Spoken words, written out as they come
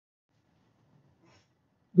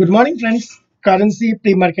Good morning friends. Currency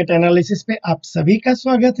pre market analysis पे आप सभी का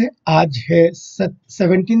स्वागत है। आज है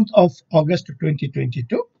 17 अगस्त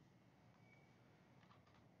 2022।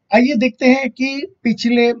 आइए देखते हैं कि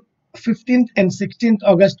पिछले 15 एंड 16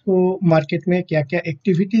 अगस्त को मार्केट में क्या क्या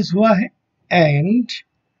एक्टिविटीज हुआ है and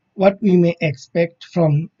what we may expect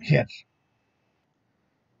from here.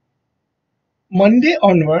 Monday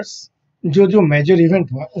onwards जो मेजर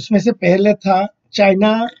इवेंट हुआ उसमें से पहले था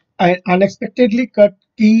China unexpectedly cut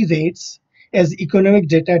key rates as economic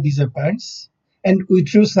data disappears and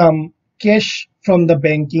withdrew some cash from the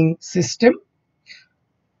banking system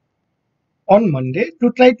on Monday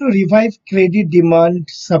to try to revive credit demand,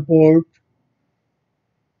 support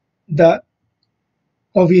the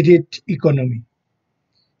COVID hit economy.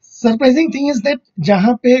 Surprising thing is that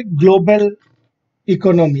जहां पे global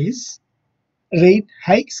economies rate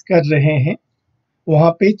hikes कर रहे हैं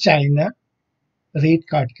वहां पे China rate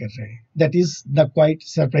काट कर रहे हैं. That is the quite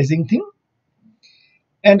surprising thing.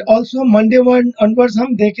 And also Monday onwards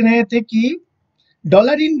हम देख रहे थे कि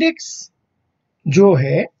डॉलर इंडेक्स जो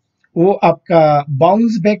है वो आपका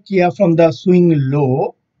बाउंस बैक किया from the swing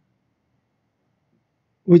low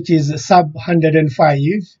which is सब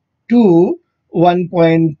 105 टू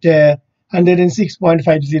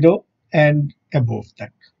 1.106.50 एंड अबोव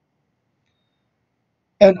तक.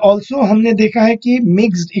 एंड ऑल्सो हमने देखा है कि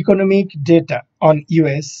mixed economic data on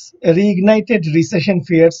US रीइग्नाइटेड recession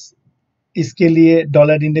fears, इसके लिए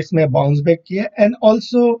डॉलर इंडेक्स में बाउंस बैक किया. And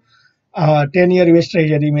also 10 year US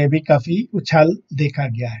treasury में भी काफी उछाल देखा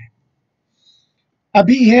गया है.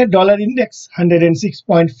 अभी है डॉलर इंडेक्स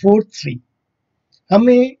 106.43.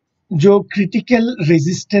 हमें जो क्रिटिकल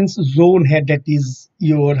रेजिस्टेंस जोन है दैट इज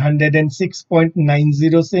योर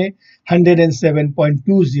 106.90 से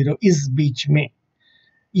 107.20, इस बीच में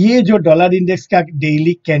ये जो डॉलर इंडेक्स का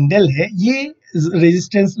डेली कैंडल है ये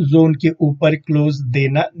रेजिस्टेंस जोन के ऊपर क्लोज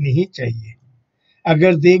देना नहीं चाहिए.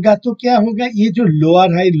 अगर देगा तो क्या होगा, ये जो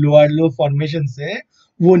लोअर हाई लोअर लो फॉर्मेशन है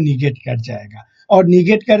वो निगेट कर जाएगा. और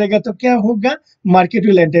निगेट करेगा तो क्या होगा, market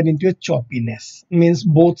will enter into a choppiness, means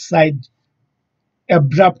both side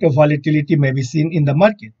abrupt volatility may be seen in the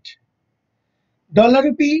market. Dollar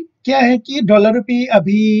rupee क्या है कि डॉलर रुपी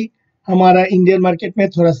अभी हमारा इंडियन मार्केट में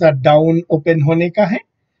थोड़ा सा डाउन ओपन होने का है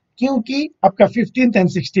क्योंकि आपका 15th एंड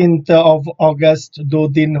 16th ऑफ अगस्त 2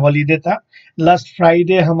 दिन हॉलीडे था. लास्ट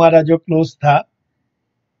फ्राइडे हमारा जो क्लोज था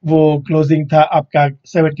वो क्लोजिंग था आपका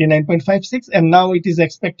 79.56 and now it is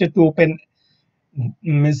expected to open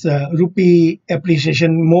miss रूपी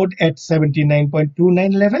appreciation mode eight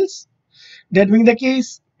 79.29 levels. That being the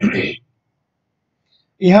case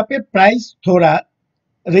यहाँ पे प्राइस थोड़ा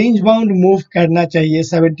रेंज बाउंड मूव करना चाहिए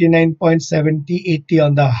 79.70-80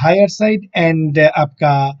 on the higher side and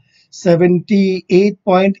आपका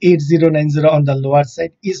 78.8090 ऑन द लोअर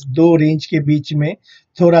साइड. इस दो रेंज के बीच में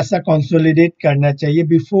थोड़ा सा कंसोलिडेट करना चाहिए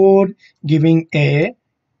before giving a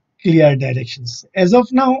clear directions. As of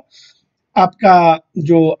now आपका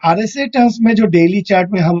जो आरएसए टर्म्स में जो डेली चार्ट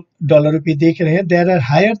में हम डॉलर रुपी देख रहे हैं, देयर आर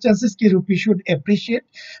हायर चांसेस कि रुपी शुड एप्रिशिएट,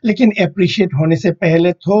 लेकिन एप्रिशिएट होने से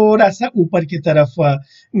पहले थोड़ा सा ऊपर की तरफ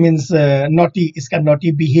मींस नॉटी, इसका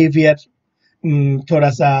नॉटी बिहेवियर थोड़ा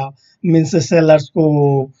सा मींस सेलर्स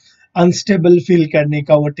को अनस्टेबल फील करने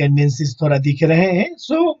का वो टेंडेंसीज थोड़ा दिख रहे हैं.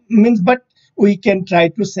 सो means but we can try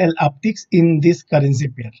to cell upticks in this currency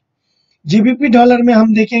pair. GBP dollar में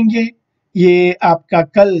हम देखेंगे ये आपका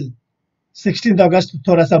कल 16 अगस्त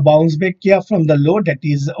थोड़ा सा बाउंस बैक किया from the low that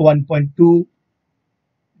is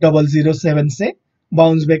 1.2007 से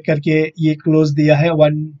बाउंस बैक करके ये क्लोज दिया है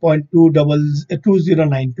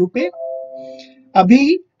 1.2092 पे.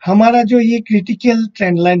 अभी हमारा जो ये क्रिटिकल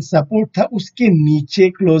ट्रेंड लाइन सपोर्ट था उसके नीचे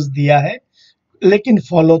क्लोज दिया है लेकिन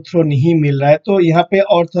फॉलो थ्रू नहीं मिल रहा है. तो यहाँ पे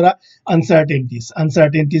और थोड़ा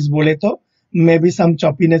अनसर्टेनिटीज बोले तो may be some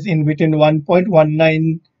choppiness in between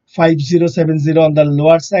 1.195070 on the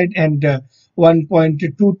lower side and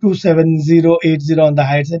 1.227080 on the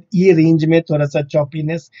higher side. ये रेंज में थोड़ा सा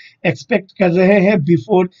चॉपीनेस एक्सपेक्ट कर रहे हैं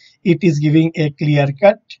before it is giving a clear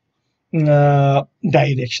cut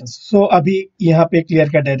directions. सो अभी यहाँ पे क्लियर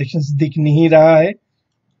कट डायरेक्शंस दिख नहीं रहा है.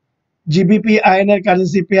 जीबीपी आईएनआर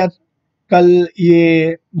करेंसी पेयर कल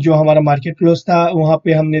ये जो हमारा मार्केट क्लोज था वहां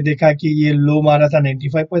पे हमने देखा कि ये लो मारा था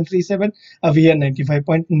 95.37, अभी है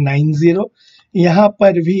 95.90. यहाँ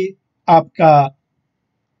पर भी आपका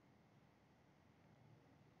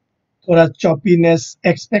थोड़ा चॉपीनेस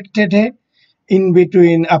एक्सपेक्टेड है इन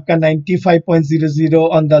बिटवीन आपका 95.00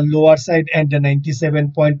 on the lower side and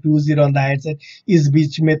 97.20 on the higher side. इस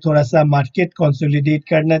बीच में थोड़ा सा मार्केट कंसोलिडेट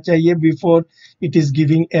करना चाहिए before it is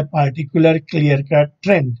giving a particular clear cut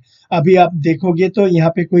trend. अभी आप देखोगे तो यहाँ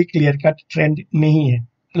पे कोई क्लियर कट ट्रेंड नहीं है.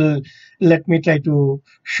 Let me try to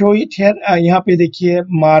show it here. यहाँ पे देखिए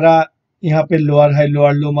मारा, यहाँ पे लोअर हाई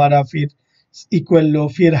लोअर लो मारा, फिर इक्वल लो,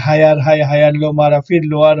 फिर हायर हाई हायर लो मारा, फिर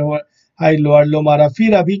लोअर हाई लोअर लो मारा,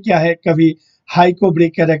 फिर अभी क्या है, कभी हाई को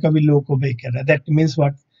ब्रेक कर रहा है, कभी लो को ब्रेक कर रहा है। That means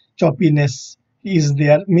what, choppiness is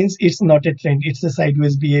there, means it's not a trend, it's a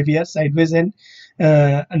sideways behavior, sideways and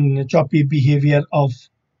choppy behavior of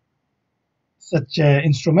such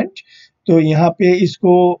instrument। तो यहाँ पे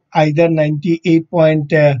इसको either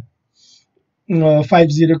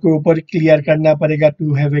 98.50 के ऊपर क्लियर करना पड़ेगा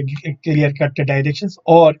to have a clear cut directions,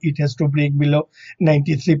 और it has to break below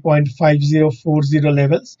 93.5040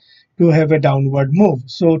 levels to have a downward move.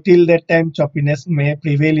 So till that time choppiness may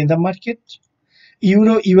prevail in the market।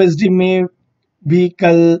 Euro USD में भी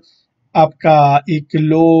कल आपका एक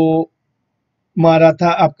लो मारा था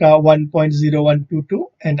आपका 1.0122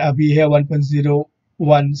 एंड अभी है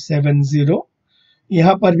 1.0170।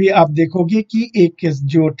 यहाँ पर भी आप देखोगे कि एक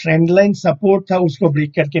जो ट्रेंड लाइन सपोर्ट था उसको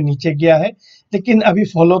ब्रेक करके नीचे गया है, लेकिन अभी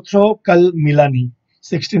फॉलो थ्रो कल मिला नहीं,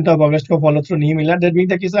 16 अगस्त को फॉलो थ्रू नहीं मिला। दैट मीन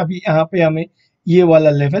दैट इज अभी यहाँ पे हमें ये वाला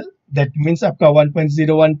लेवल, दैट मीन्स आपका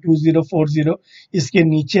 1.012040, इसके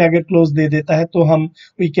नीचे अगर क्लोज दे देता है तो हम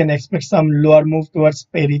we can expect some lower move towards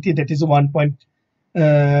parity, that is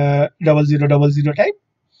 1.0000 type.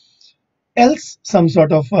 else some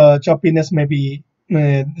sort of choppiness may be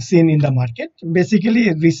seen in the market।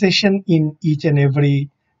 Basically recession in each and every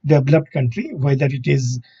developed country, whether it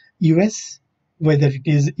is US, whether it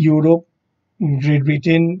is Europe, Great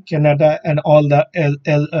Britain, Canada, and all the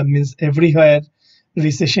means everywhere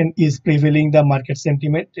recession is prevailing the market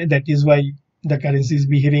sentiment. That is why the currency is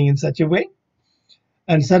behaving in such a way।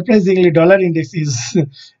 And surprisingly dollar index is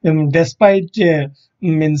despite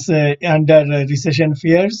means under recession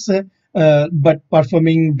fears but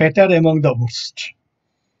performing better among the worst।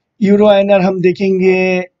 Euro INR हम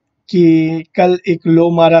देखेंगे कि कल एक लो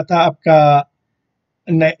मारा था आपका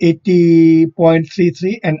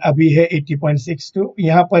 80.33 and अभी है 80.62।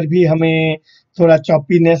 यहाँ पर भी हमें थोड़ा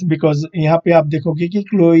चॉपीनेस, बिकॉज यहाँ पे आप देखोगे कि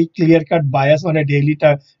कोई clear cut bias on A daily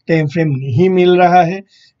time frame नहीं मिल रहा है,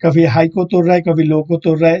 कभी हाई को तोड़ रहा है, कभी लो को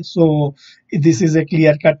तोड़ रहा है। So this is a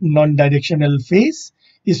clear cut non directional face.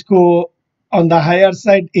 इसको on the higher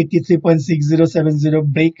side 83.6070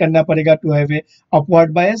 break करना पड़ेगा to have a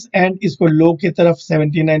upward bias, and इसको लो की तरफ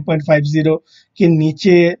 79.50 के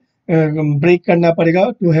नीचे ब्रेक करना पड़ेगा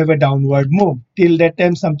to have a downward move. Till that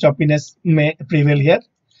time some choppiness में प्रिवेल हियर।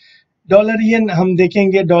 डॉलर येन हम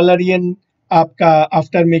देखेंगे, डॉलर येन आपका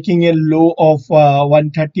after making a low of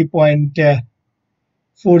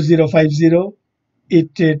 130.4050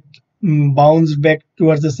 it bounced back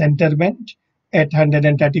towards the center band at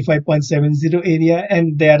 135.70 area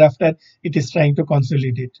and thereafter it is trying to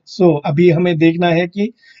consolidate। so अभी हमें देखना है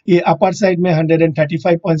कि ये अपर साइड में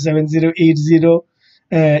 135.7080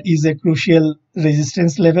 is a crucial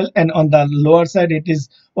resistance level, and on the lower side it is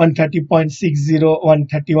 130.60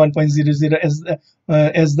 131.00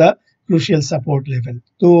 as the crucial support level।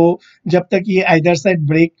 तो जब तक ये either side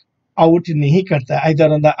break आउट नहीं करता है either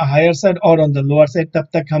on the higher side और ऑन द लोअर साइड, तब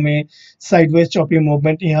तक हमें साइडवेज चॉपी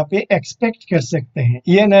मूवमेंट यहाँ पे एक्सपेक्ट कर सकते हैं।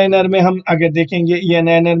 ईएनआईएनआर में हम अगर देखेंगे,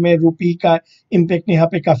 ईएनआईएनआर में रुपी का इम्पैक्ट यहाँ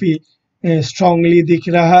पे काफी स्ट्रांगली दिख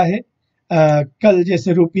रहा है। कल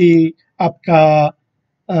जैसे रुपी आपका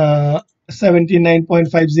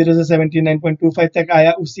 79.50 से 79.25 तक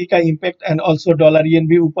आया, उसी का impact, and also dollar yen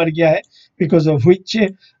भी ऊपर गया है, बिकॉज ऑफ विच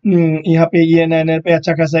यहाँ पे ईएनआईएनआर पे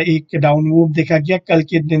अच्छा खासा एक डाउन मूव देखा गया कल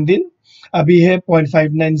के दिन। अभी है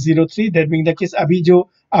 0.5903। दैट मीन दैट केस अभी जो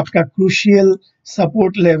आपका क्रूशियल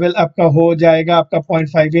सपोर्ट लेवल आपका हो जाएगा आपका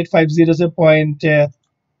 0.5850 से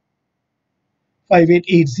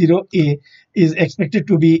 0.5880 is expected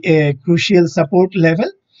to be a crucial support level।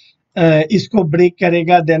 इसको ब्रेक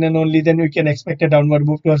करेगा then and only then we can expect a downward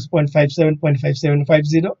move towards 0.57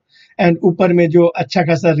 0.5750, and ऊपर में जो अच्छा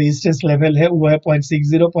खासा रेजिस्टेंस लेवल है वो है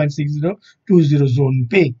 0.60 0.6020 जोन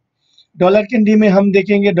पे। डॉलर कैंडी में हम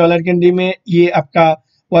देखेंगे, डॉलर कैंडी में ये आपका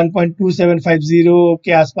 1.2750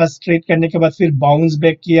 के आसपास ट्रेड करने के बाद फिर बाउंस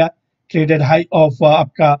बैक किया, ट्रेडेड हाई ऑफ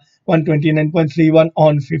आपका 129.31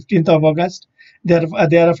 ऑन 15 अगस्त।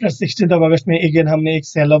 देयर आफ्टर 16 अगस्त में अगेन हमने एक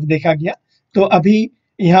सेल ऑफ देखा गया। तो अभी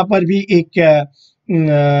यहाँ पर भी एक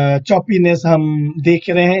चॉपीनेस हम देख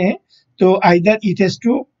रहे हैं। तो either it has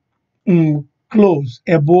to close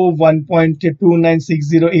above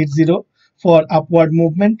 1.296080 for upward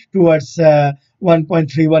movement towards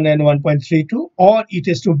 1.31 and 1.32, or it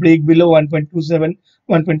has to break below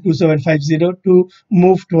 1.2750 to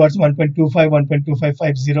move towards 1.25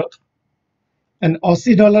 1.2550। And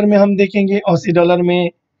Aussie dollar में हम देखेंगे, ऑसी डॉलर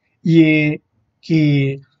में ये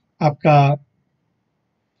कि आपका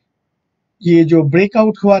ये जो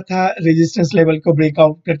ब्रेकआउट हुआ था रेजिस्टेंस लेवल को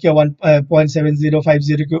ब्रेकआउट करके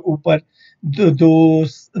 1.7050 के ऊपर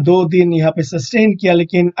दो दिन यहाँ पे सस्टेन किया,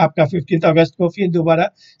 लेकिन आपका 15 अगस्त को फिर दोबारा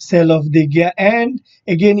सेल ऑफ दिख गया एंड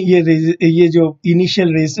अगेन ये जो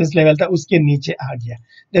इनिशियल रेजिस्टेंस लेवल था उसके नीचे आ गया।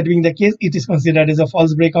 That being the case it is considered as a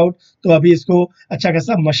false breakout. तो अभी इसको अच्छा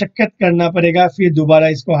खासा मशक्कत करना पड़ेगा फिर दोबारा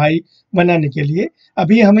इसको हाई बनाने के लिए।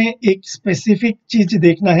 अभी हमें एक स्पेसिफिक चीज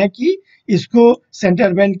देखना है कि इसको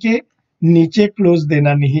सेंटर बैंड के नीचे क्लोज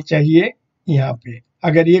देना नहीं चाहिए। यहाँ पे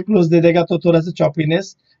अगर ये क्लोज दे देगा तो थोड़ा सा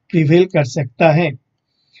चॉपीनेस प्रिवेल कर सकता है।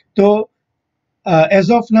 तो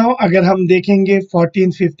एज ऑफ नाउ अगर हम देखेंगे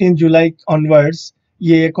 14-15 जुलाई ऑनवर्ड्स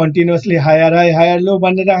ये continuously higher high higher low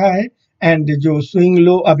बन रहा है एंड जो स्विंग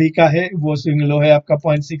लो अभी का है वो स्विंग लो है आपका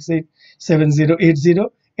 0.687080।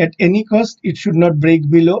 At any cost it should not break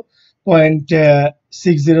below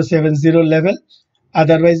 0.6070 level,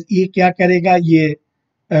 otherwise ये क्या करेगा, ये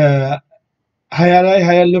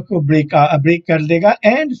हायर लो को ब्रेक कर देगा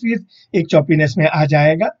एंड फिर एक चॉपीनेस में आ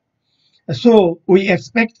जाएगा। सो वी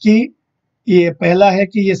एक्सपेक्ट कि ये पहला है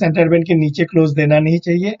कि ये सेंटर बैंड के नीचे क्लोज देना नहीं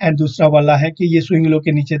चाहिए एंड दूसरा वाला है कि ये स्विंग लो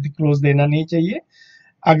के नीचे क्लोज देना नहीं चाहिए।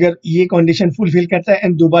 अगर ये कंडीशन फुलफिल करता है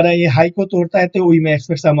एंड दोबारा ये हाई को तोड़ता है तो we may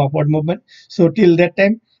expect some upward movement. So till that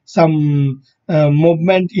time some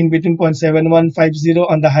movement in between 0.7150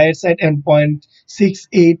 on the higher side and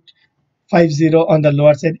 0.6850 on the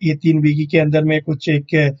lower side, ये 3 वीक के अंदर में कुछ एक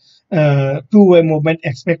टू वे मूवमेंट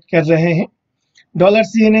एक्सपेक्ट कर रहे हैं। डॉलर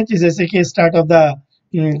CNH जैसे कि स्टार्ट ऑफ द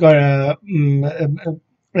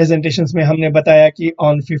प्रेजेंटेशंस में हमने बताया कि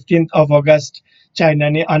on 15th of August China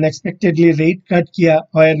ने अनएक्सपेक्टेडली रेट कट किया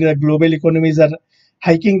where global economies are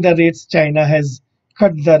hiking the rates, China has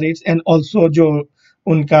cut the rates and also जो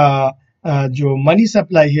उनका जो मनी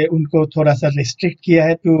सप्लाई है उनको थोड़ा सा रिस्ट्रिक्ट किया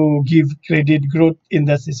है to give credit growth in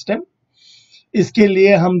the system. इसके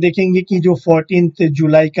लिए हम देखेंगे कि जो 14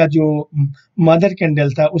 जुलाई का जो मदर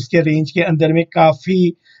कैंडल था उसके रेंज के अंदर में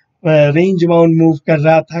काफी रेंज बाउंड मूव कर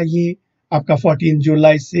रहा था ये आपका 14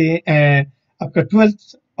 जुलाई से आपका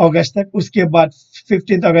 12 अगस्त तक। उसके बाद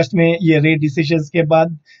 15 अगस्त में ये रेट डिसीजंस के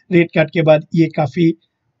बाद, रेट कट के बाद ये काफी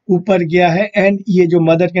ऊपर गया है एंड ये जो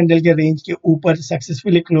मदर कैंडल के रेंज के ऊपर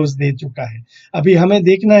सक्सेसफुली क्लोज दे चुका है। अभी हमें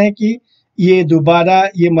देखना है कि ये दोबारा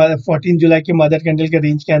ये 14 जुलाई के मदर कैंडल के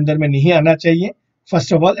रेंज के अंदर में नहीं आना चाहिए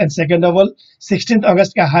first of all, and second of all 16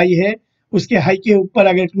 अगस्त का हाई है उसके हाई के ऊपर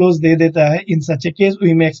अगर क्लोज दे देता है इन सच ए केस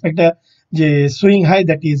वी मे एक्सपेक्ट ये स्विंग हाई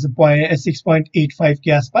दैट इज 6.85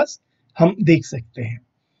 के आसपास हम देख सकते हैं।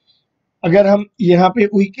 अगर हम यहाँ पे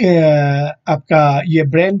वीक आपका ये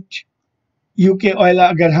ब्रेंट यूके ऑयल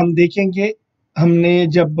अगर हम देखेंगे, हमने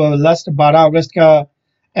जब लास्ट 12 अगस्त का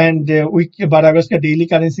एंड वीक 12 अगस्त का डेली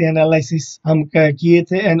करेंसी एनालिसिस हम किए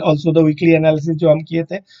थे and also the weekly analysis जो हम किए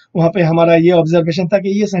थे वहां पे हमारा ये ऑब्जर्वेशन था कि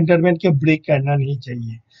ये सेंटर बैंड के ब्रेक करना नहीं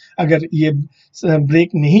चाहिए। अगर ये ब्रेक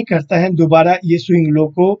नहीं करता है दोबारा ये स्विंग लो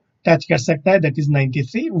को टच कर सकता है दैट इज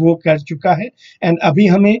 93, वो कर चुका है एंड अभी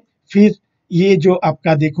हमें फिर ये जो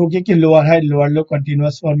आपका देखोगे कि लोअर हाई लोअर लो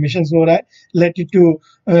कंटिन्यूअस फॉर्मेशन हो रहा है, let it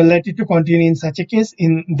to continue in such A case,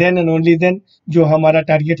 in then and only then जो हमारा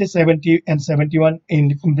टारगेट है 70 and 71 in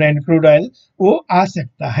Brent crude oil वो आ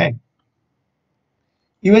सकता है।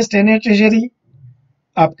 यूएस 10 ट्रेजरी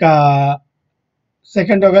आपका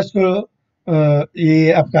 2 अगस्त को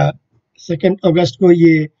ये आपका 2 अगस्त को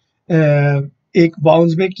ये एक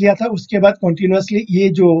बाउंस बैक किया था, उसके बाद कंटिन्यूअसली ये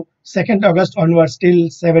जो 2 अगस्त ऑनवर्ड्स टिल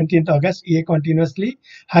 17 अगस्त ये continuously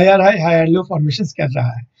higher high higher low formations कर रहा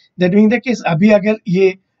है। दैट मीन द केस अभी अगर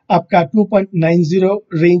ये आपका 2.90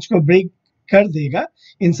 रेंज को ब्रेक कर देगा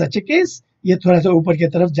इन सच ए केस ये थोड़ा सा ऊपर की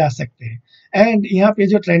तरफ जा सकते हैं एंड यहाँ पे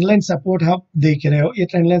जो ट्रेंड लाइन सपोर्ट आप देख रहे हो ये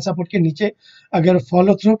ट्रेंड लाइन सपोर्ट के नीचे अगर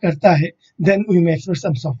फॉलो थ्रू करता है then we may expect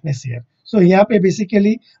some softness here. सो यहाँ पे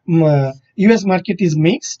basically US market is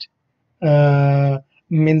mixed,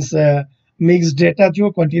 means mixed data जो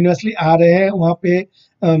कंटिन्यूअसली आ रहे हैं वहाँ पे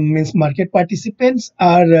means market participants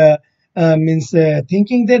are means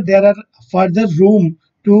thinking that there are further room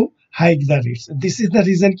to hike the rates. This is the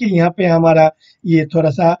reason कि यहाँ पे हमारा ये थोड़ा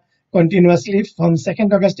सा कंटिन्यूअसली फ्रॉम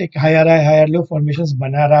 2 अगस्त एक हायर लो फॉर्मेशंस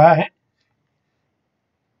बना रहा है।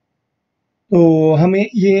 तो हमें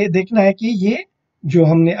ये देखना है कि ये जो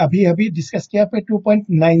हमने अभी अभी डिस्कस किया पे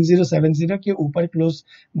 2.9070 के ऊपर क्लोज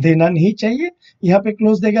देना नहीं चाहिए। यहाँ पे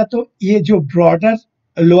क्लोज देगा तो ये जो ब्रॉडर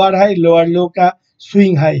लोअर हाई लोअर लो का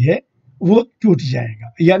स्विंग हाई है वो टूट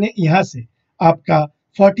जाएगा, यानी यहाँ से आपका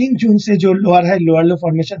 14 जून से जो लोअर हाई लोअर लो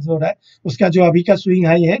फॉर्मेशन हो रहा है उसका जो अभी का स्विंग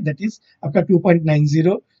हाई है दैट इज आपका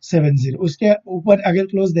 2.9070, उसके ऊपर अगर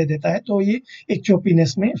क्लोज दे देता है तो ये एक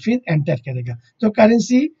चोपीनेस में फिर एंटर करेगा। तो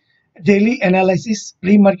currency daily analysis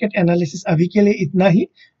pre market analysis अभी के लिए इतना ही।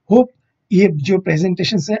 होप ये जो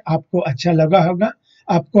प्रेजेंटेशन है आपको अच्छा लगा होगा।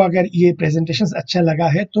 आपको अगर ये प्रेजेंटेशन अच्छा लगा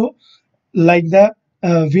है तो like the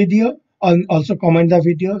video and also comment the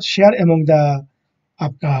video, share among the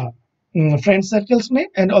आपका friend circles में,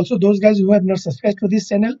 and also those guys who have not subscribed to this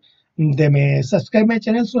channel, they may subscribe my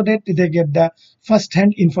channel so that they get the first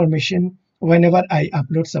hand information whenever I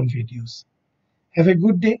upload some videos. Have a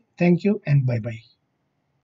good day. Thank you and bye bye.